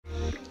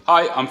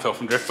Hi, I'm Phil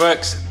from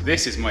Driftworks.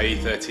 This is my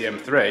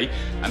E30 M3,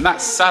 and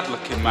that sad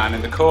looking man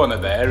in the corner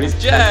there is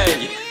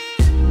Jay.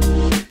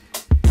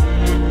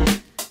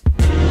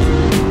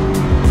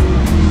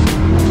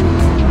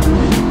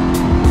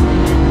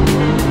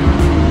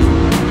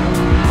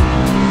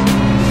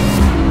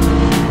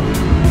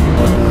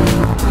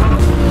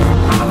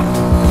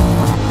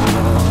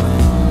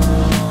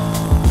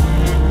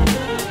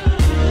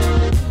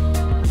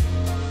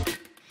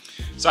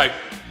 So,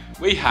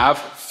 we have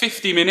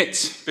 50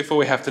 minutes before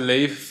we have to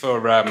leave for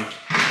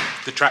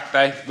the track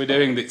day we're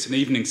doing. It's an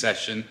evening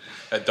session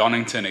at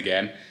Donington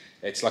again.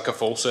 It's like a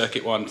full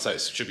circuit one, so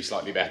it should be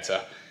slightly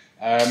better.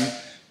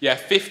 Yeah,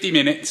 50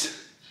 minutes.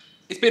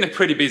 It's been a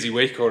pretty busy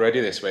week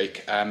already this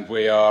week, and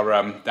we are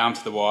down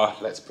to the wire,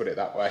 let's put it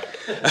that way.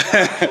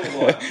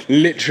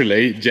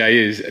 Literally, Jay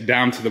is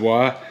down to the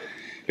wire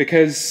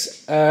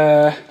because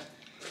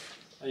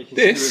you can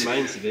see the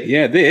remains of it.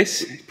 Yeah,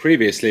 this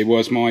previously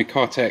was my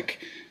Kartech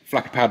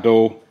flappy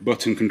paddle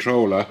button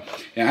controller.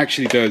 It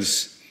actually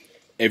does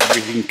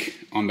everything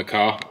on the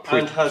car.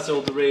 And has all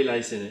the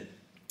relays in it.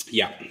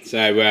 Yeah, so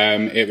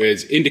it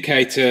was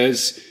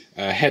indicators,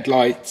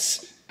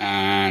 headlights,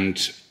 and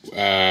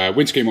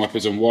windscreen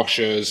wipers and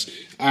washers,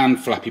 and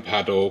flappy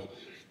paddle,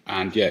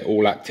 and yeah,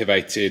 all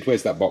activated.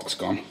 Where's that box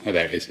gone? Oh,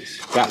 there it is.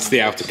 That's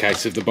the outer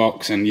case of the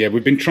box, and yeah,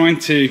 we've been trying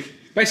to...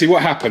 Basically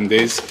what happened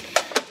is,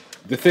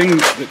 the thing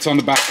that's on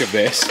the back of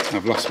this,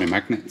 I've lost my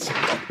magnets.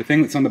 The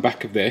thing that's on the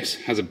back of this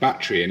has a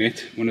battery in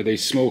it, one of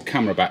these small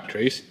camera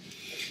batteries,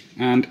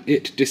 and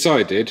it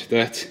decided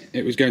that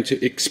it was going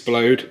to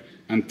explode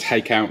and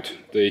take out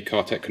the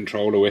Kartech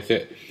controller with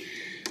it.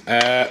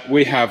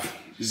 We have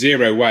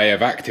zero way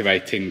of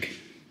activating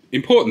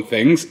important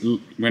things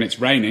when it's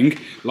raining,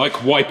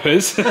 like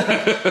wipers,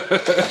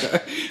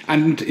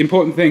 and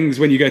important things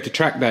when you go to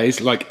track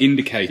days, like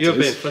indicators. You're a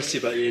bit fussy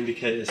about your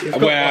indicators.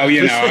 Well,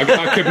 you know,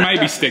 I could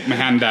maybe stick my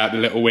hand out the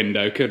little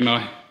window, couldn't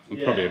I? I'm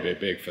probably a bit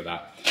big for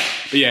that.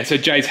 But yeah, so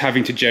Jay's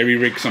having to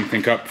jerry-rig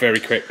something up very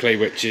quickly,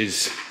 which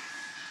is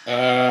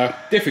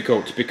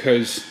difficult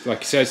because, like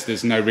he says,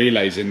 there's no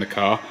relays in the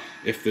car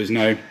if there's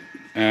no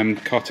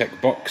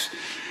Kartech box.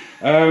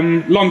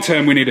 Long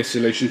term, we need a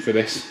solution for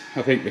this.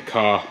 I think the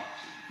car,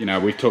 you know,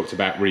 we've talked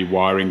about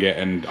rewiring it,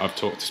 and I've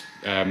talked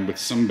with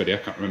somebody, I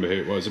can't remember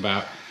who it was,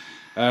 about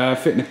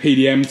fitting a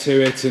PDM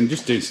to it and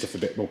just doing stuff a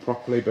bit more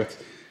properly, but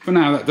for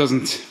now that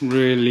doesn't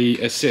really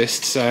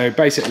assist. So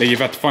basically you've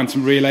had to find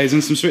some relays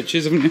and some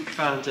switches, haven't you?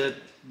 Found a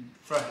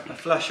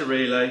flasher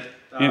relay,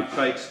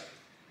 brakes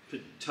for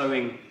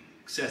towing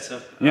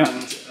setup,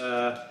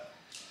 and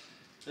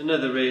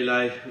another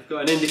relay. We've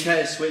got an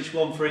indicator switch,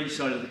 one for each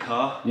side of the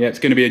car. Yeah, it's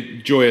going to be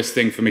a joyous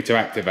thing for me to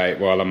activate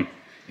while I'm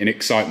in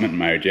excitement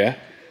mode, yeah?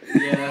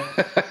 Yeah.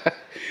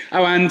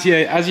 Oh, and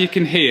yeah, as you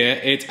can hear,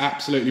 it's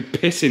absolutely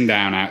pissing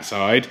down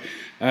outside.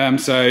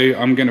 So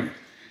I'm going to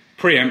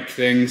preempt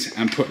things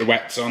and put the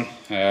wets on.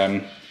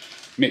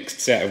 Mixed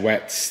set of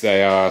wets.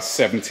 They are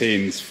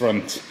 17s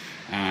front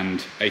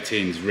and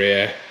 18s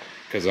rear,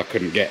 because I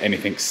couldn't get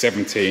anything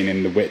 17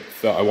 in the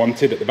width that I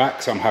wanted at the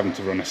back, so I'm having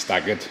to run a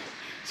staggered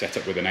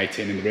setup with an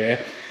 18 in the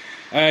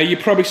rear. You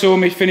probably saw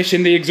me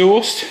finishing the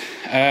exhaust,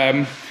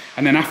 and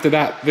then after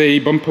that the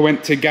bumper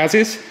went to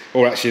gases,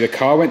 or actually the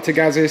car went to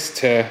gases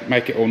to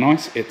make it all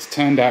nice. It's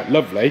turned out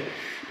lovely,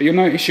 but you'll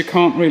notice you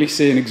can't really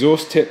see an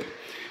exhaust tip,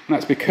 and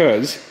that's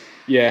because,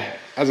 yeah,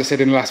 as I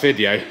said in the last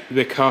video,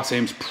 the car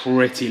seems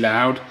pretty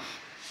loud.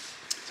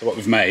 So what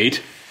we've made,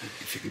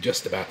 if you can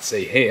just about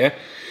see here,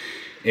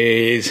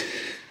 is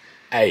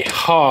a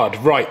hard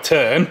right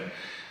turn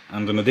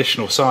and an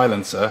additional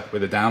silencer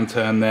with a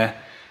downturn there,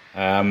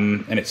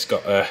 and it's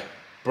got a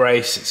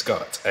brace, it's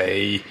got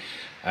an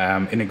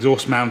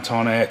exhaust mount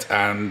on it,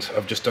 and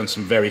I've just done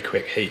some very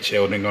quick heat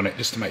shielding on it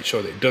just to make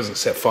sure that it doesn't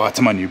set fire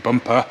to my new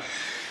bumper.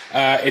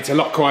 It's a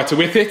lot quieter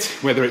with it.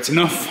 Whether it's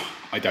enough,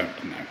 I don't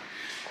know.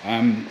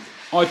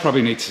 I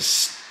probably need to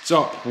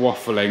stop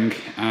waffling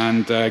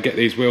and get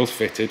these wheels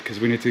fitted,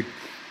 because we need to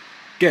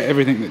get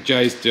everything that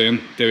Jay's doing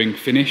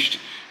finished.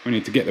 We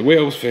need to get the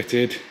wheels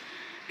fitted,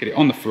 get it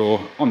on the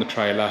floor, on the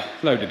trailer,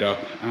 load it up,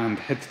 and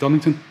head to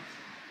Donington.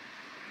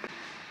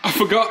 I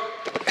forgot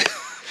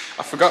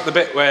the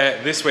bit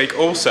where this week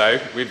also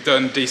we've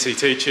done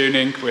DCT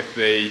tuning with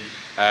the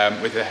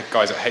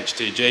guys at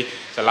HTG.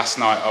 So last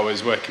night I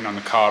was working on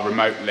the car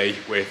remotely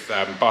with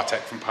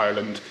Bartek from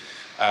Poland,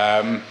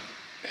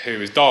 who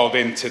was dialed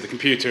into the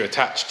computer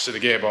attached to the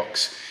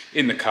gearbox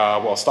in the car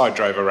whilst I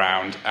drove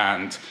around,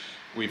 and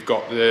we've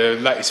got the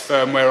latest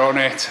firmware on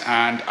it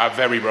and a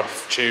very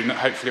rough tune that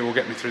hopefully will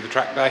get me through the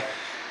track day.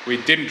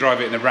 We didn't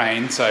drive it in the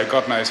rain, so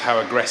God knows how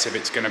aggressive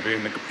it's going to be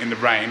in the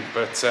rain,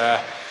 but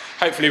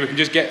hopefully we can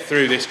just get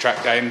through this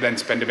track day and then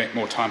spend a bit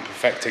more time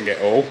perfecting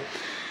it all.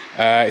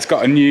 It's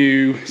got a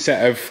new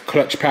set of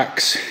clutch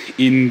packs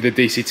in the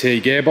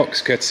DCT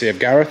gearbox, courtesy of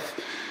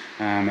Gareth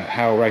at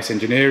Howell Race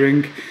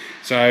Engineering.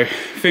 So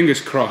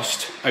fingers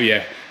crossed. Oh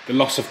yeah, the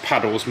loss of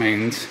paddles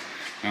means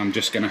I'm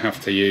just going to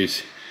have to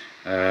use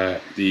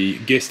the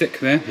gear stick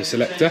there, the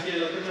selector.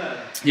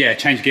 Yeah,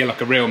 change gear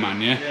like a real man,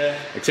 yeah?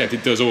 Except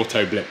it does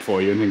auto blip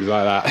for you and things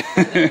like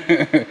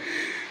that.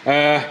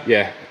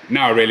 Yeah,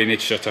 now I really need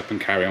to shut up and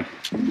carry on.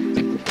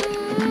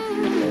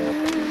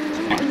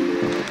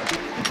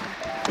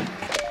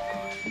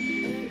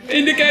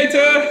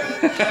 Indicator!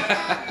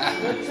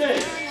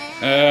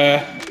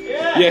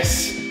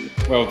 Yes,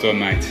 well done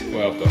mate,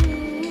 well done.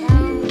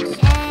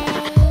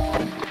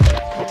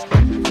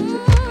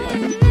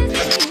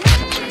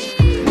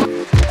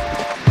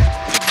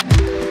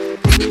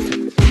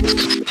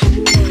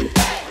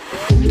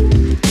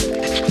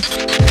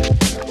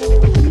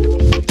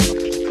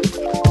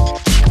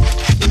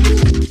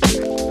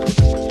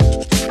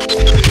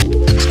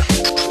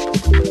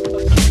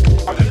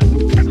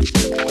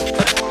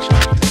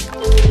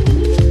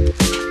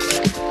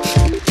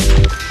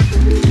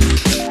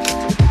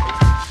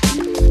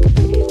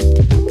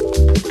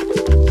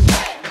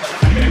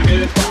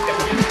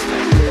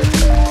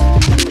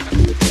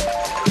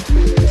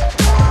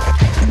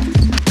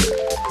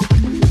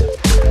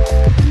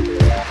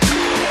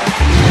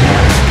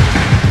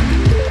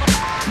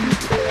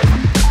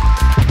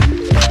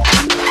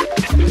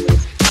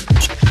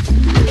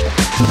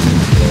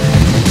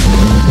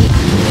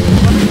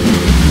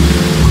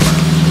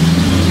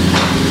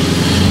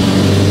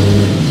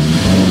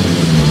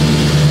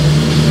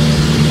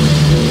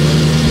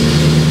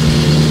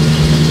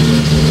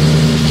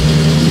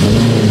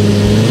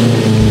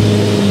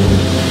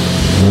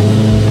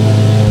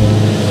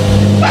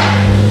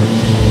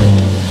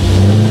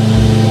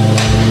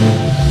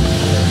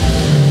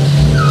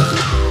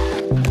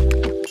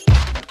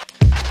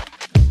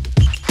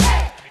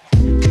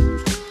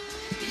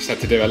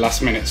 To do a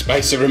last minute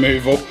spacer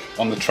removal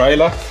on the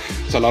trailer.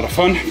 It's a lot of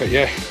fun, but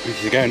yeah,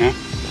 ready to go now.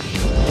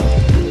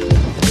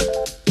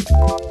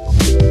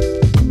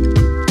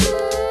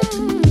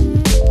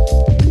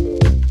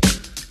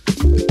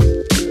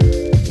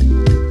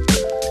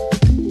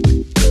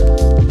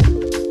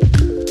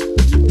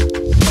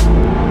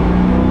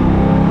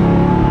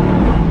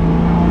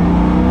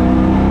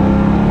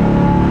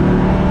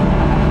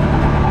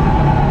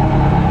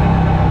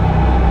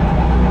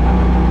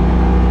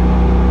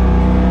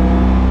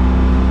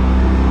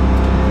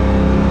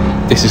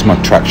 This is my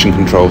traction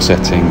control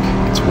setting.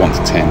 It's 1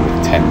 to 10,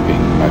 with 10 being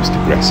the most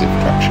aggressive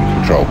traction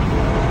control.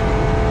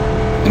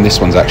 And this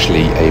one's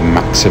actually a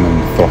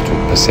maximum throttle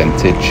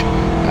percentage,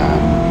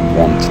 1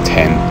 to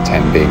 10,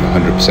 10 being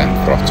 100%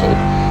 throttle,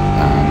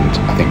 and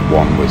I think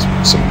 1 was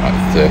something like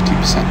 30%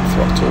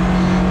 throttle.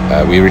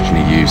 We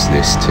originally used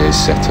this to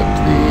set up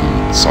the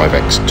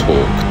Cyvex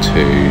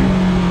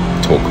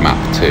torque map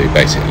to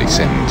basically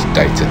send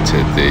data to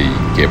the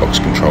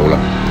gearbox controller.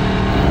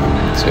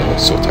 To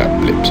sort out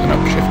blips and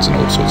upshifts and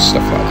all sorts of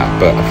stuff like that,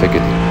 but I figured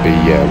it'd be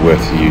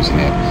worth using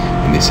it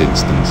in this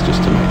instance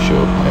just to make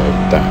sure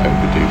I don't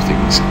overdo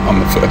things on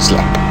the first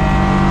lap.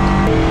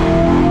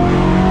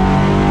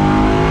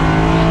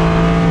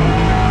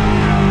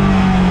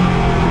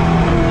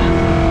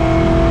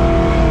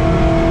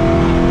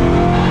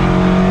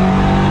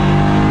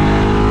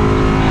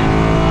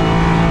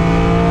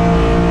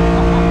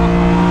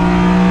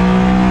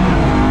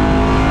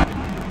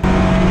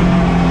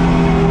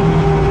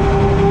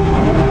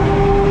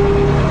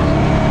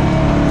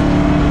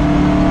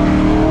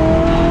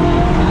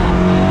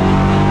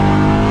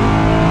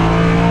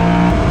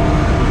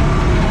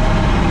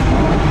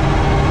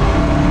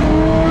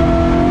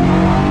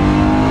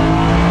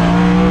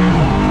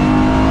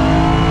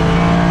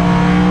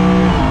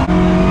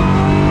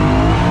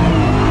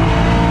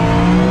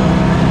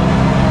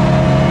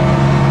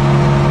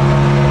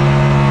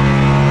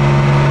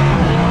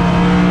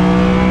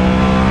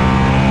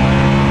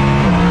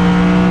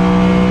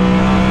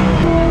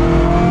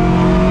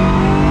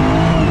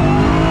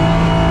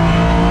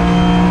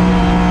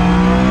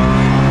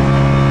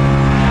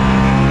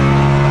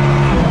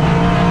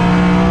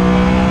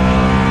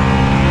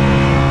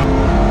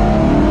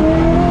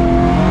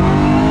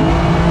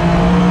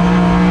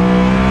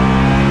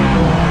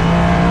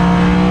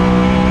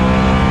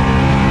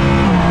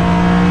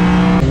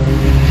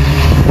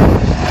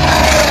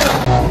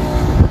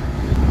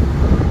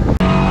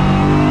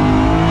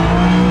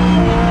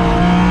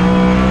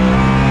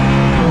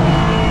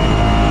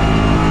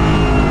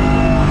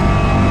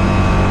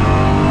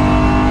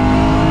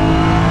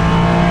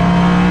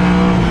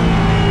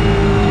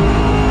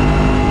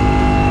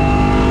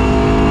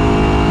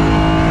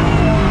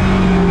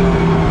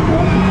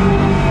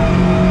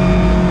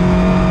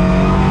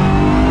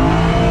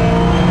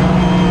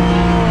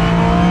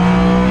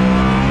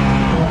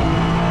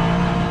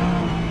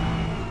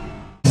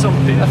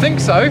 I think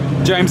so.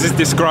 James is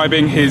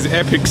describing his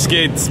epic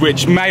skids,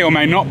 which may or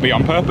may not be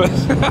on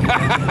purpose.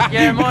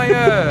 Yeah, my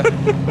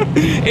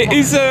it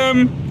is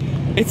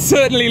it's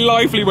certainly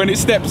lively when it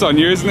steps on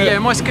you, isn't it? Yeah,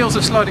 my skills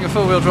of sliding a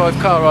four-wheel drive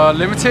car are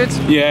limited.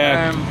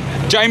 Yeah.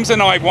 James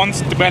and I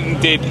once went and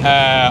did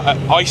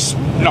ice,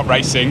 not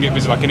racing, it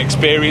was like an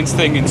experience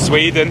thing in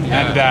Sweden,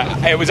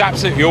 and it was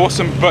absolutely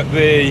awesome, but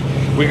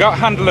we got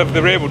handle of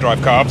the rear-wheel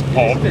drive car,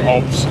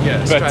 obs,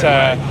 yeah, but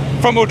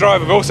front-wheel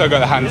drive I've also got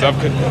the hands of,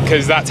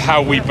 because that's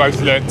how we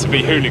both learnt to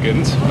be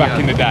hooligans back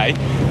in the day.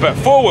 But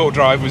four-wheel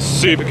drive was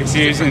super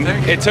confusing.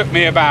 It took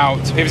me about,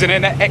 it was in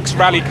an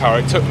ex-rally car,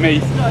 it took me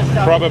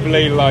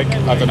probably like,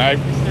 I don't know,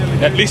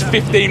 at least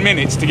 15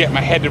 minutes to get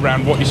my head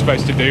around what you're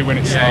supposed to do when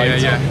it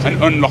slides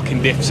and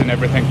unlocking diffs and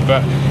everything.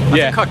 But I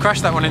think I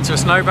crashed that one into a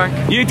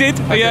snowbank. You did?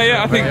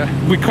 I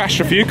think we crashed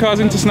a few cars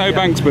into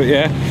snowbanks, but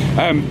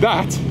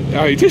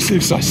it just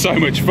looks like so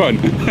much fun.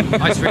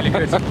 It's really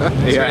good.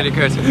 It's really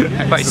good.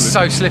 But it's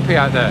so slippy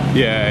out there.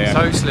 Yeah.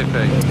 So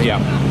slippy.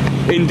 Yeah.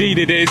 Indeed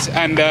it is,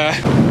 and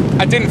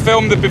I didn't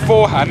film them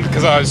beforehand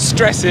because I was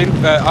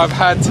stressing that I've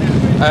had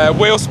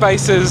wheel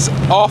spacers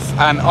off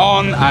and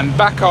on and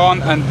back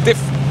on, and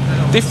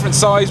different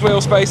size wheel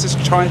spacers,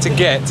 trying to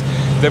get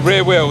the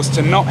rear wheels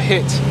to not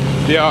hit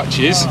the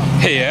arches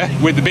here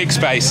with the big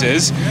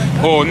spacers,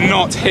 or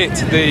not hit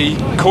the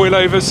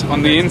coilovers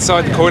on the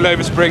inside, the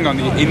coilover spring on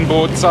the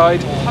inboard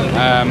side.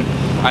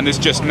 And there's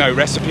just no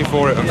recipe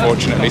for it,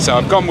 unfortunately. So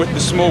I've gone with the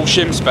small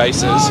shim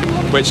spacers,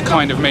 which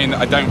kind of mean that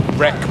I don't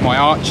wreck my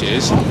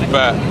arches.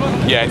 But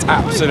yeah, it's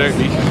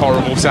absolutely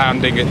horrible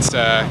sounding. It's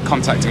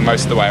contacting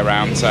most of the way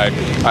around. So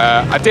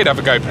I did have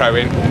a GoPro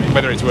in.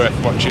 Whether it's worth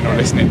watching or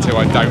listening to,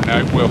 I don't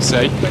know. We'll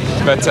see.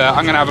 But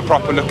I'm going to have a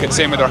proper look at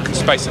seeing whether I can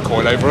space a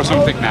coilover or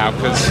something now,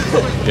 because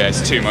yeah,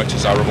 it's too much.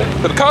 It's horrible.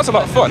 But the car's a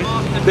lot of fun.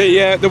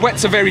 The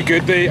wets are very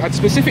good. I'd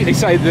specifically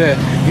say the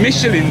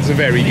Michelins are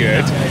very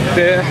good.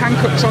 The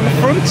Hancocks on the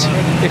front,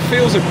 it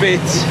feels a bit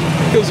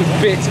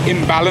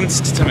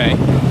imbalanced to me.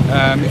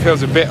 It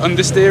feels a bit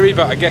understeery,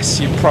 but I guess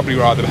you'd probably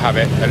rather have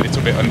it a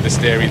little bit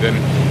understeery than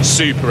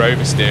super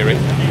oversteery.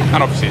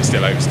 And obviously it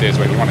still oversteers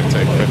when you want it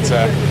to.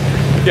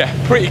 But yeah,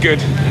 pretty good.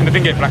 And I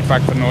didn't get black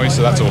flag for noise,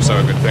 so that's also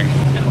a good thing.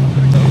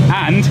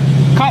 And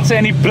can't see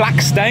any black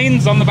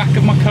stains on the back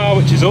of my car,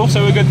 which is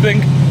also a good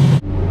thing.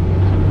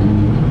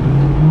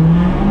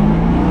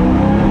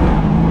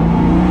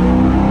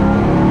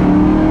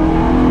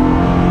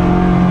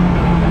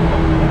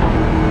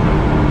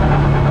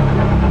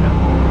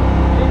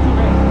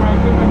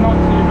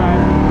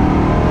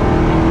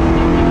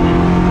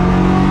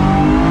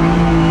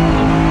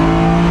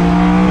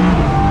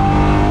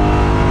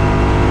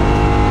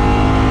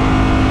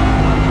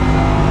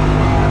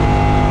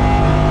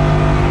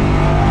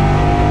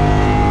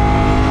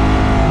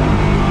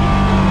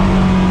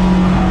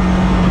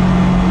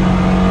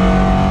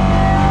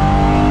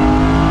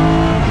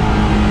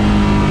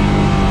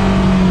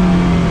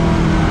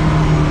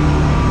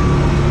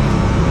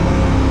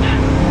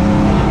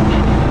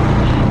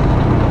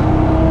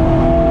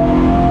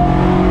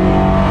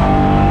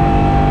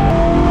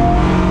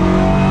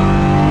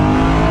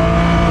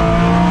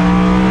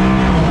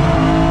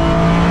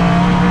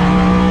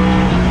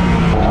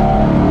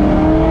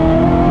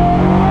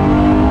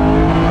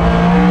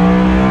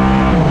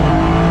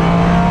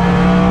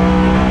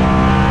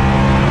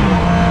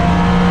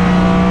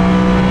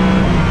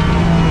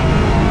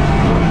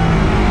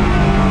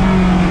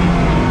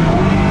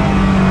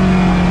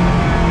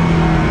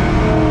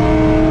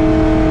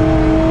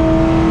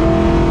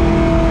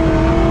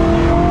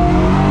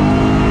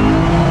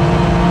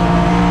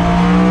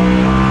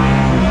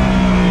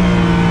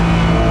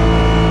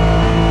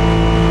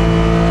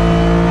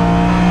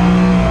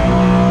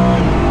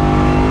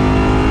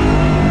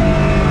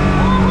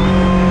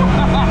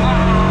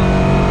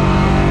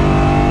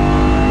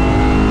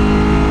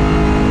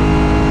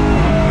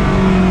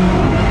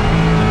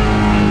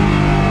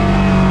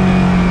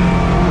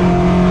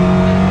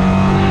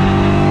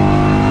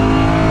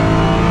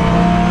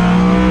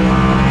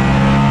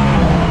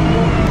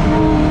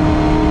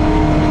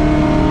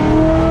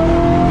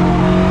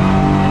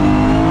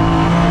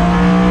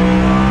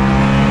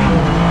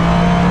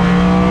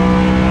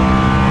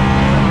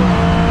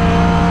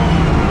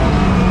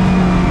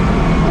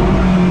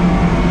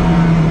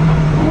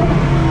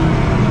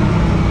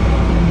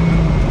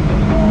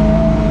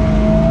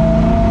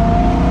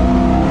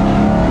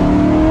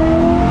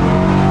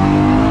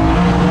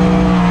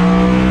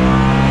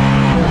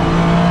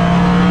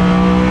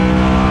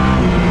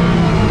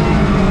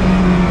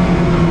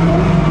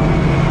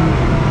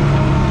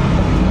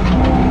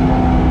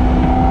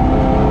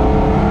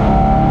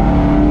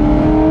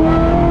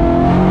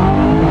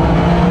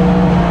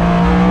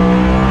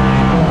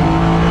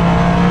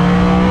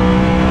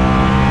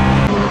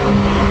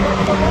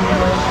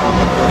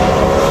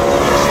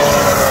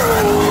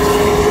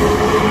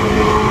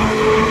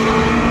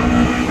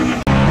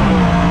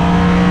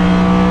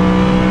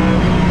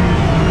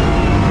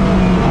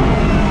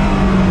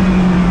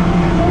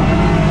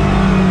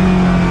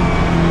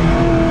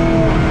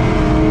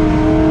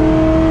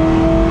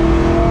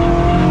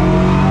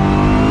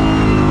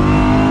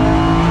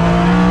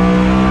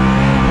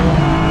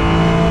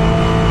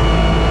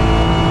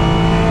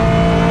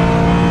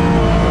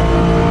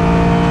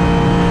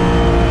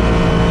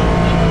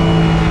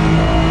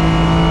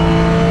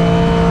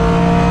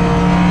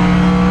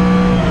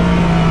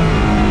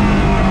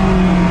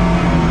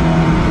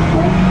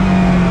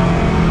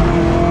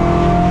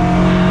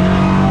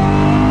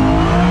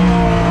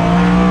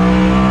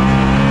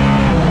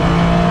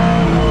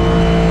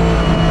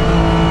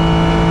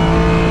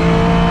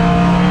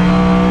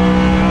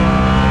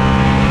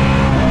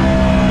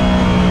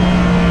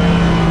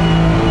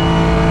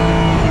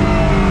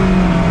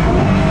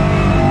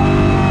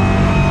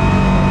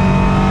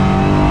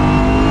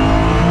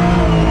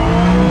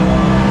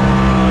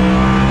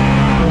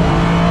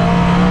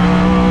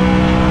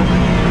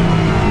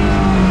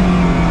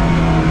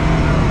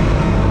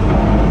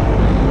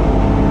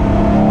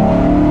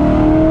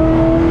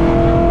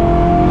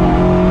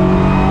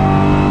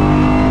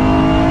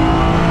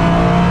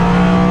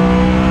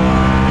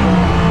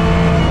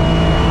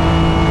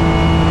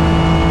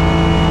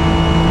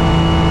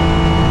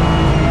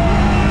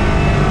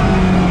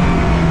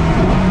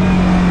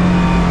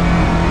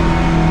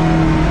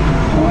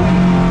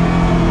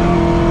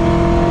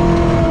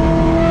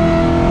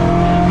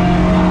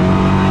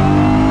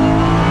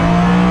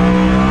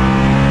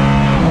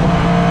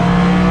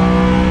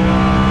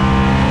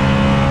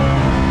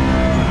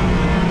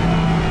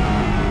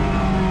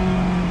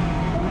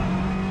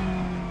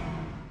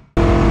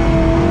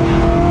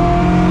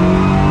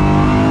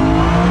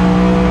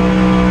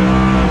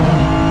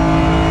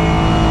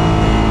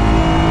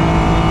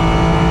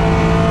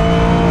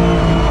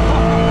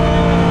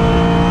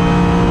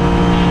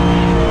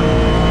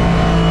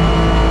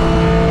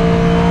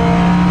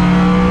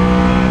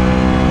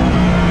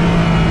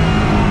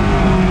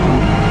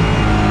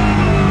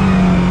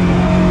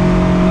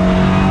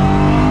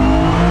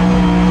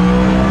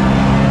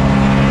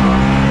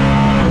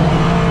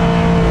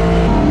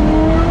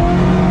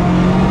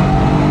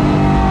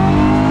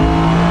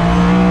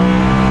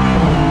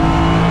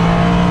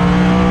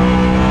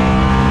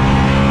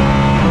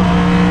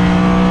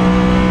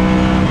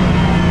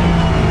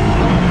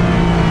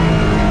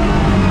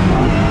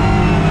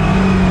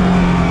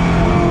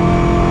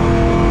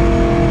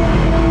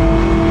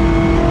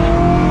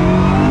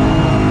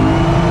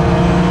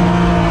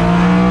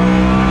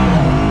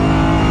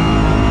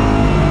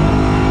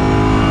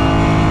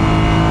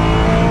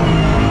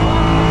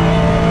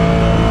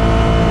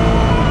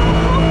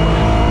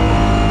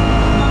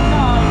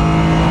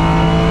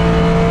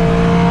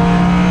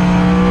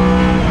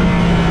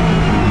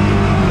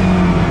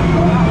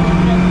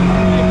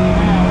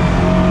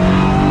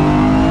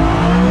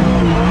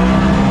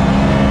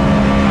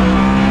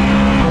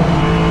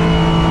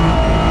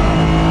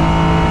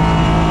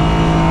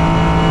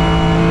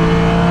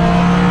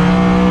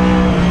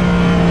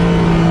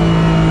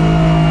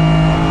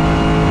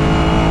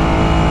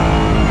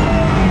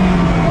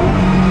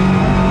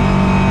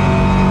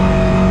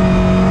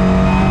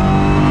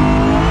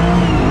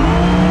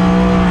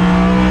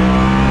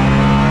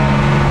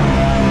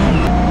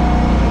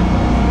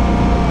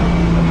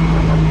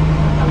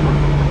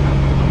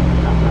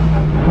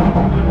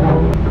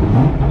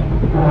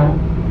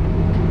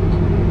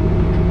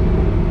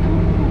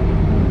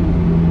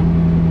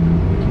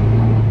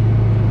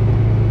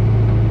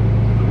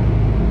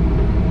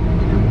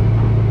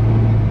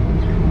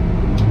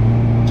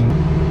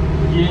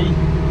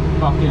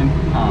 fucking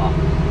car.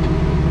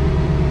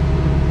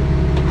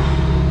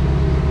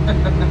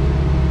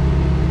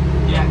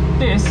 Yeah,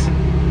 this,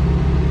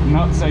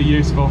 not so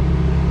useful.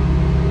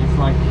 It's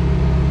like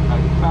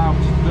about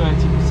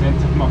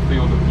 30% of my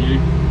field of view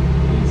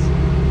is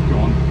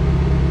gone.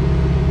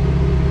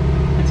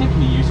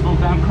 Particularly useful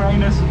down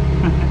Craners.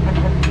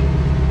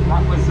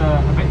 That was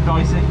a bit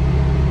dicey.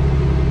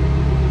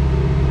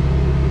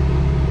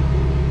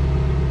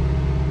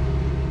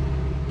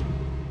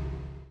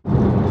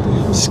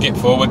 Skip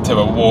forward to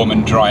a warm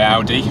and dry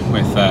Audi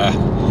with the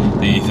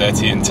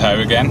E30 in tow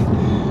again.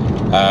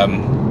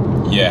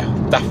 Yeah,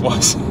 that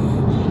was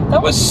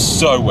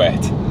so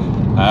wet.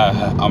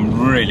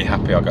 I'm really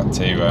happy I got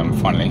to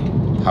finally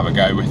have a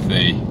go with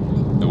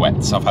the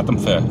wets. I've had them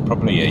for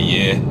probably a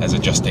year as a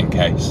just in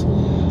case,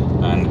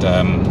 and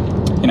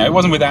you know, it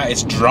wasn't without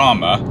its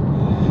drama,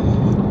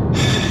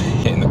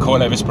 hitting the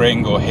coilover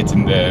spring or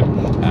hitting the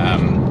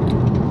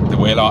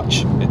wheel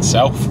arch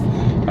itself.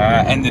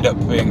 Ended up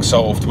being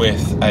solved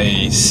with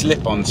a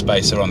slip-on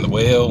spacer on the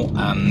wheel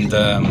and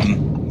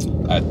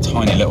a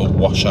tiny little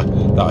washer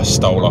that I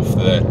stole off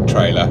the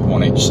trailer,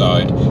 one each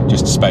side,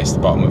 just to space the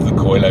bottom of the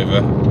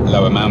coilover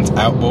lower mount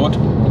outboard.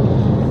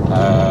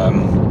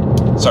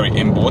 Sorry,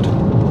 inboard.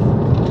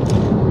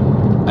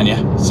 And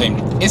yeah,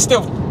 it's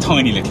still a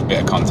tiny little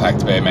bit of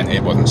contact, but it meant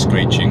it wasn't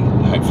screeching.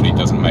 Hopefully it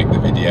doesn't make the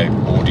video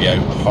audio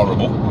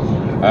horrible.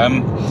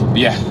 But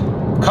yeah,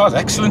 car's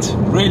excellent,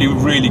 really,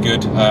 really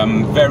good.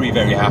 Very,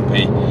 very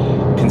happy,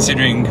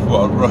 considering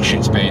what a rush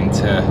it's been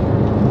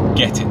to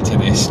get it to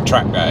this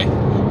track day,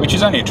 which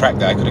is only a track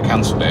day. I could have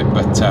cancelled it,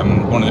 but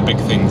one of the big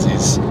things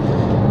is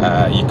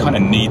you kind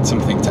of need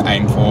something to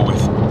aim for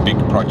with big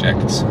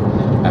projects.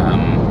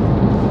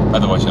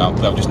 Otherwise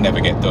they'll just never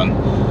get done.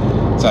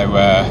 So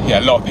yeah,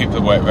 a lot of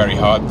people work very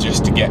hard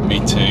just to get me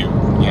to,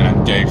 you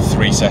know, do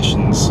 3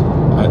 sessions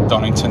at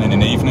Donington in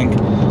an evening,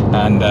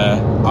 and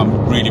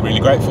I'm really, really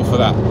grateful for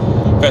that.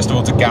 First of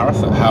all to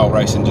Gareth at Howell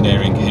Race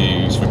Engineering,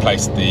 who's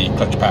replaced the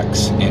clutch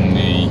packs in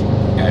the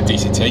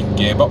DCT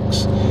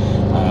gearbox.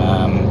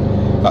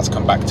 That's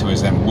come back to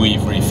us, then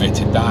we've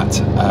refitted that.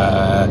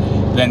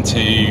 Then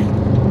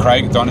to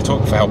Craig at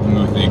Donington for helping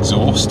me with the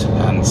exhaust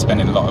and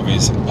spending a lot of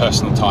his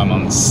personal time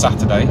on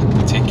Saturday,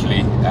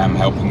 particularly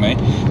helping me.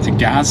 To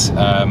Gaz,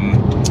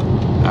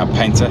 our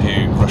painter,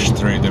 who rushed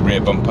through the rear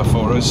bumper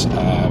for us,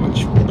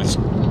 which was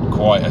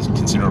quite a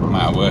considerable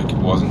amount of work. It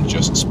wasn't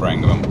just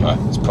spraying the bumper,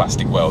 it's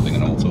plastic welding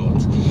and all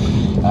sorts.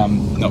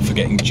 Not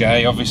forgetting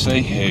Jay,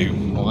 obviously,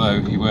 who,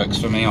 although he works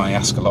for me, I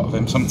ask a lot of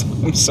him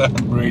sometimes, so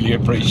I'm really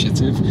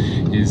appreciative.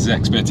 His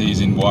expertise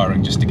in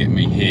wiring just to get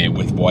me here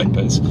with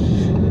wipers.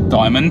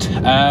 Diamond,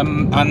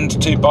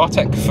 and to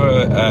Bartek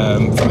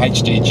from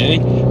HDG,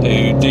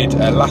 who did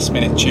a last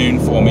minute tune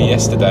for me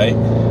yesterday.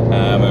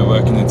 We were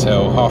working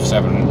until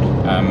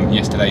 7:30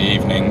 yesterday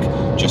evening,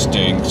 just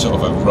doing sort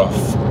of a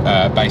rough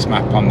base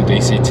map on the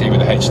DCT with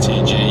the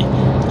HTG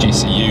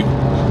GCU.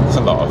 There's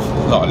a lot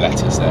of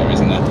letters there,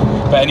 isn't there?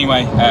 But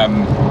anyway,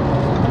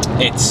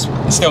 it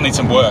still needs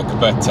some work,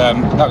 but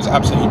that was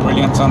absolutely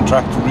brilliant on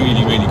track,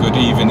 really, really good,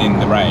 even in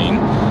the rain.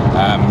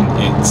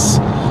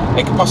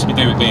 It could possibly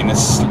do with being a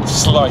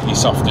slightly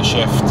softer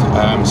shift,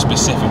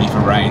 specifically for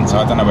rain, so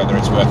I don't know whether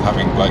it's worth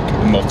having like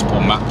multiple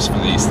maps for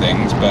these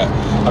things, but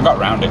I got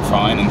around it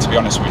fine. And to be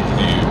honest with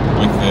you,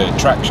 with the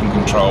traction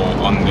control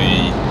on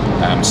the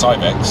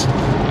Cyvex,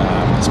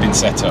 it's been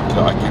set up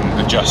that I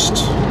can adjust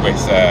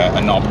with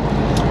a knob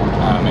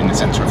in the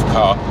centre of the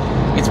car.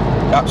 It's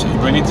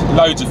absolutely brilliant,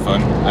 loads of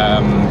fun.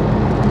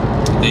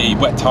 The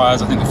wet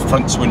tyres, I think the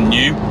fronts were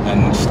new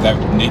and they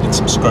needed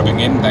some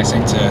scrubbing in. They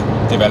seem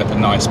to develop a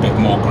nice bit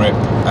more grip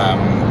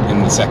in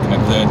the second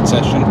and third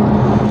session.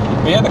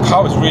 But yeah, the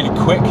car was really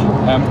quick.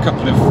 A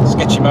couple of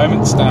sketchy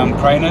moments down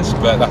Craners,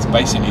 but that's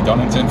basically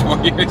Donington for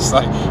you. It's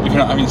like, if you're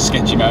not having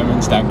sketchy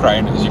moments down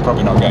Craners, you're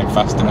probably not going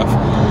fast enough.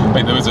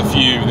 But there was a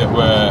few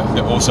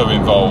that also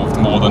involved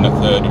more than a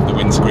third of the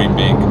windscreen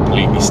being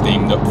completely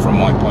steamed up from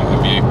my point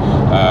of view,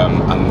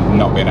 and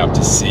not being able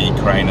to see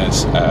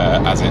Craners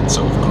as it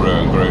sort of grew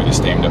and grew, the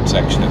steamed up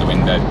section of the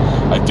window.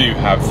 I do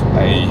have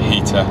a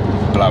heater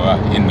blower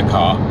in the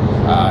car.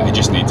 It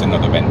just needs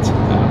another vent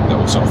that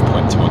will sort of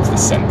point towards the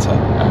centre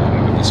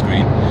of the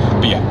screen.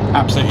 But yeah,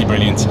 absolutely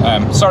brilliant.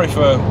 Sorry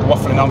for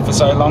waffling on for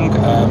so long.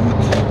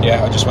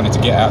 Yeah, I just wanted to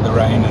get out of the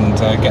rain and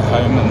get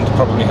home and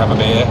probably have a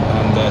beer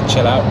and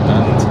chill out.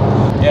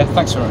 And yeah,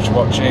 thanks very much for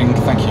watching.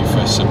 Thank you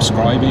for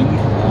subscribing.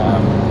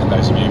 And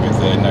those of you with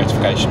the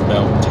notification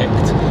bell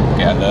ticked,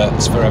 get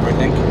alerts for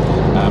everything.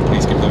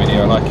 Please give the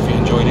video a like if you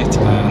enjoyed it,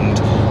 and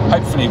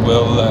hopefully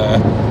we'll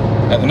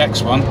at the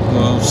next one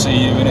we'll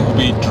see you and it'll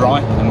be dry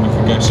and we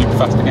can go super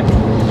fast again.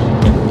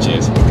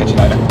 Cheers, catch you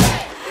later.